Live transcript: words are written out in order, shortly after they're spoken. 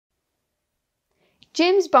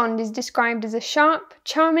James Bond is described as a sharp,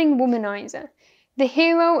 charming womanizer, the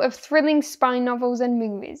hero of thrilling spy novels and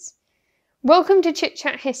movies. Welcome to Chit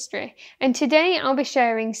Chat History, and today I'll be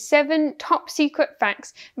sharing 7 top secret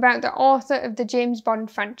facts about the author of the James Bond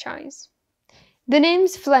franchise. The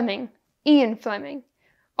name's Fleming, Ian Fleming,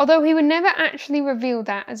 although he would never actually reveal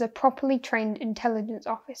that as a properly trained intelligence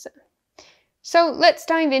officer. So let's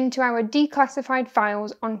dive into our declassified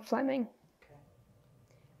files on Fleming.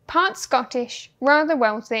 Part Scottish, rather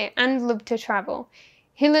wealthy and loved to travel,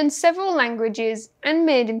 he learned several languages and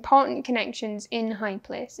made important connections in high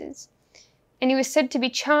places. And he was said to be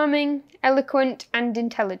charming, eloquent and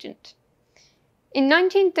intelligent. In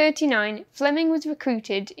 1939, Fleming was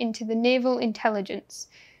recruited into the Naval Intelligence,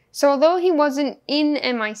 so although he wasn't in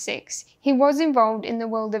MI6, he was involved in the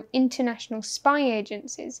world of international spy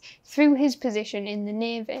agencies through his position in the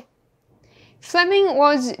Navy. Fleming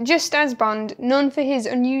was, just as Bond, known for his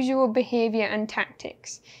unusual behaviour and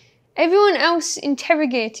tactics. Everyone else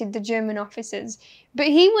interrogated the German officers, but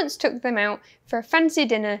he once took them out for a fancy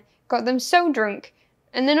dinner, got them so drunk,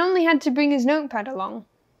 and then only had to bring his notepad along.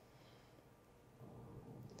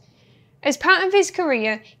 As part of his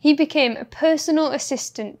career, he became a personal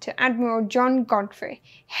assistant to Admiral John Godfrey,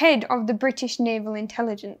 head of the British Naval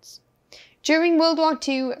Intelligence. During World War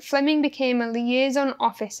II, Fleming became a liaison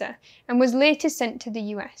officer and was later sent to the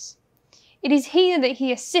US. It is here that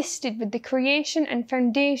he assisted with the creation and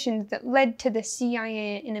foundations that led to the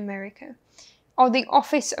CIA in America, or the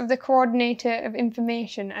Office of the Coordinator of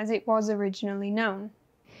Information as it was originally known.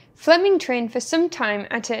 Fleming trained for some time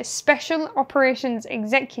at a Special Operations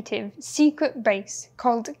Executive secret base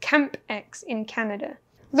called Camp X in Canada.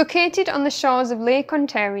 Located on the shores of Lake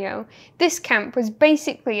Ontario, this camp was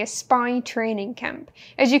basically a spy training camp,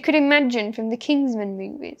 as you could imagine from the Kingsman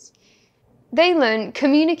movies. They learned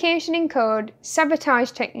communication in code,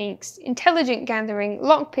 sabotage techniques, intelligent gathering,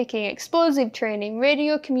 lockpicking, explosive training,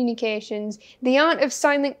 radio communications, the art of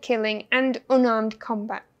silent killing, and unarmed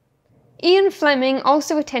combat. Ian Fleming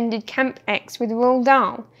also attended Camp X with Roald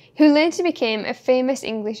Dahl, who later became a famous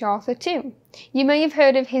English author too. You may have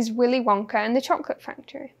heard of his Willy Wonka and the Chocolate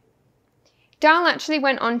Factory. Dahl actually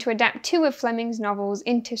went on to adapt 2 of Fleming's novels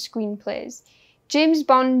into screenplays, James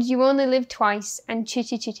Bond, You Only Live Twice, and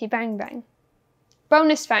Chitty Chitty Bang Bang.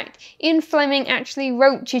 Bonus fact, Ian Fleming actually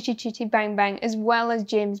wrote Chitty Chitty Bang Bang as well as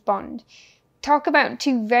James Bond. Talk about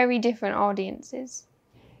 2 very different audiences.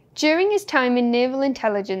 During his time in naval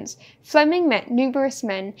intelligence, Fleming met numerous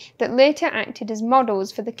men that later acted as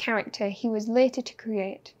models for the character he was later to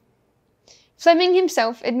create. Fleming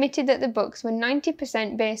himself admitted that the books were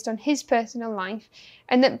 90% based on his personal life,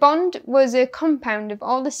 and that Bond was a compound of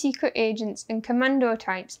all the secret agents and commando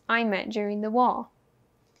types I met during the war.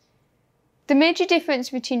 The major difference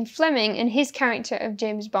between Fleming and his character of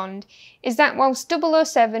James Bond is that whilst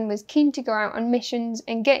 007 was keen to go out on missions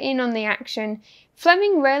and get in on the action,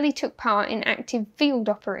 Fleming rarely took part in active field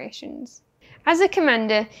operations. As a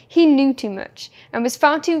commander, he knew too much and was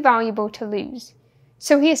far too valuable to lose,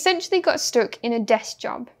 so he essentially got stuck in a desk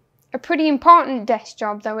job, a pretty important desk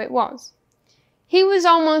job though it was. He was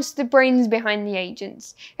almost the brains behind the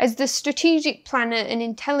agents. As the strategic planner and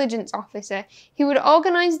intelligence officer, he would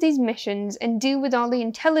organise these missions and deal with all the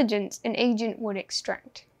intelligence an agent would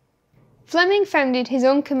extract. Fleming founded his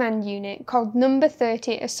own command unit called No.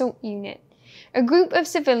 30 Assault Unit, a group of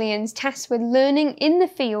civilians tasked with learning in the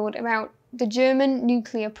field about the German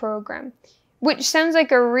nuclear program, which sounds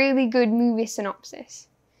like a really good movie synopsis.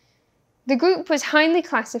 The group was highly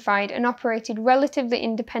classified and operated relatively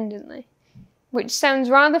independently, which sounds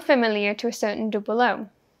rather familiar to a certain 00.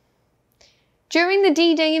 During the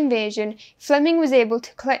D-Day invasion, Fleming was able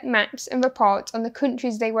to collect maps and reports on the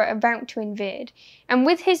countries they were about to invade, and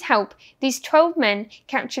with his help, these 12 men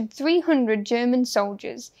captured 300 German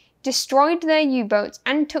soldiers, destroyed their U-boats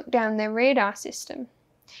and took down their radar system.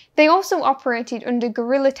 They also operated under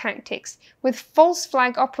guerrilla tactics, with false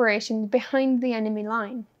flag operations behind the enemy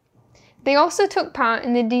line. They also took part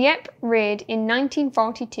in the Dieppe raid in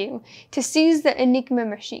 1942 to seize the Enigma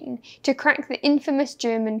machine to crack the infamous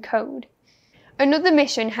German code. Another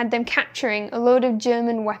mission had them capturing a load of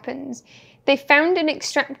German weapons. They found and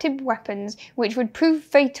extracted weapons which would prove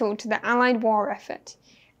fatal to the Allied war effort.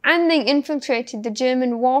 And they infiltrated the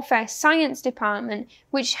German Warfare Science Department,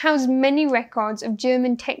 which housed many records of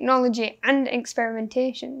German technology and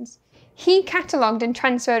experimentations. He catalogued and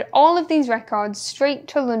transferred all of these records straight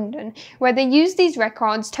to London, where they used these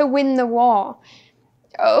records to win the war.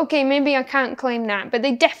 Okay, maybe I can't claim that, but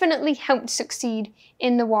they definitely helped succeed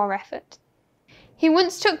in the war effort. He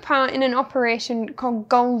once took part in an operation called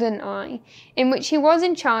Golden Eye, in which he was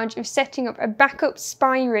in charge of setting up a backup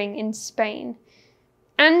spy ring in Spain.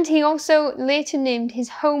 And he also later named his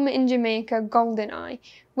home in Jamaica Goldeneye,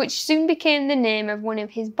 which soon became the name of one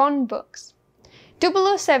of his Bond books.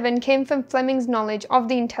 007 came from Fleming's knowledge of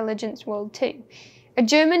the intelligence world too, a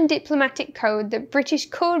German diplomatic code that British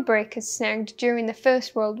codebreakers snagged during the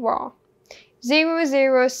First World War.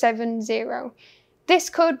 0070.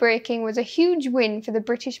 This code-breaking was a huge win for the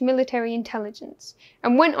British military intelligence,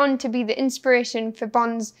 and went on to be the inspiration for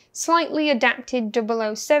Bond's slightly adapted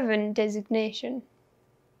 007 designation.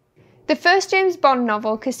 The first James Bond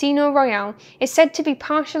novel, Casino Royale, is said to be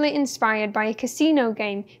partially inspired by a casino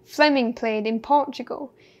game Fleming played in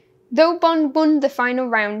Portugal. Though Bond won the final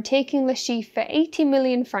round, taking Le Chiffre for 80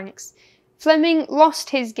 million francs, Fleming lost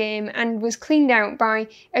his game and was cleaned out by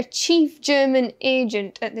a chief German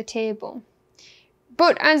agent at the table.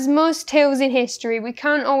 But as most tales in history, we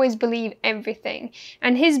can't always believe everything,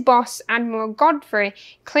 and his boss, Admiral Godfrey,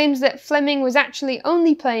 claims that Fleming was actually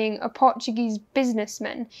only playing a Portuguese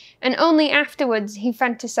businessman, and only afterwards he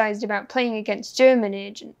fantasized about playing against German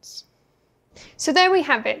agents. So there we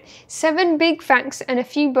have it, 7 big facts and a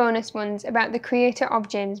few bonus ones about the creator of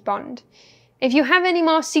James Bond. If you have any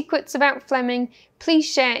more secrets about Fleming,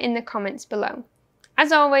 please share in the comments below.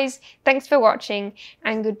 As always, thanks for watching,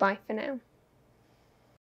 and goodbye for now.